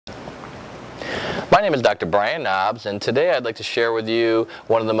My name is Dr. Brian Knobs, and today I'd like to share with you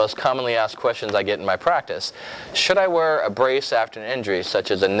one of the most commonly asked questions I get in my practice. Should I wear a brace after an injury, such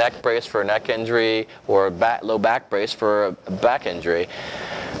as a neck brace for a neck injury or a low back brace for a back injury?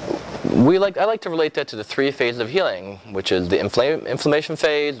 I like to relate that to the three phases of healing, which is the inflammation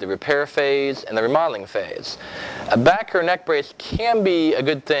phase, the repair phase, and the remodeling phase. A back or neck brace can be a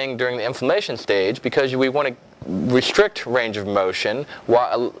good thing during the inflammation stage because we want to restrict range of motion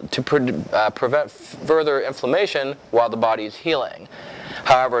to prevent further inflammation while the body is healing.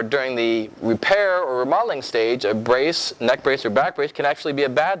 However, during the repair or remodeling stage, a brace, neck brace or back brace can actually be a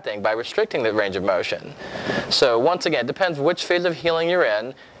bad thing by restricting the range of motion. So once again, it depends which phase of healing you're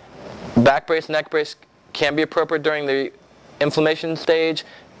in. Back brace, neck brace can be appropriate during the inflammation stage.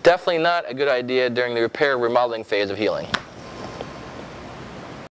 Definitely not a good idea during the repair remodeling phase of healing.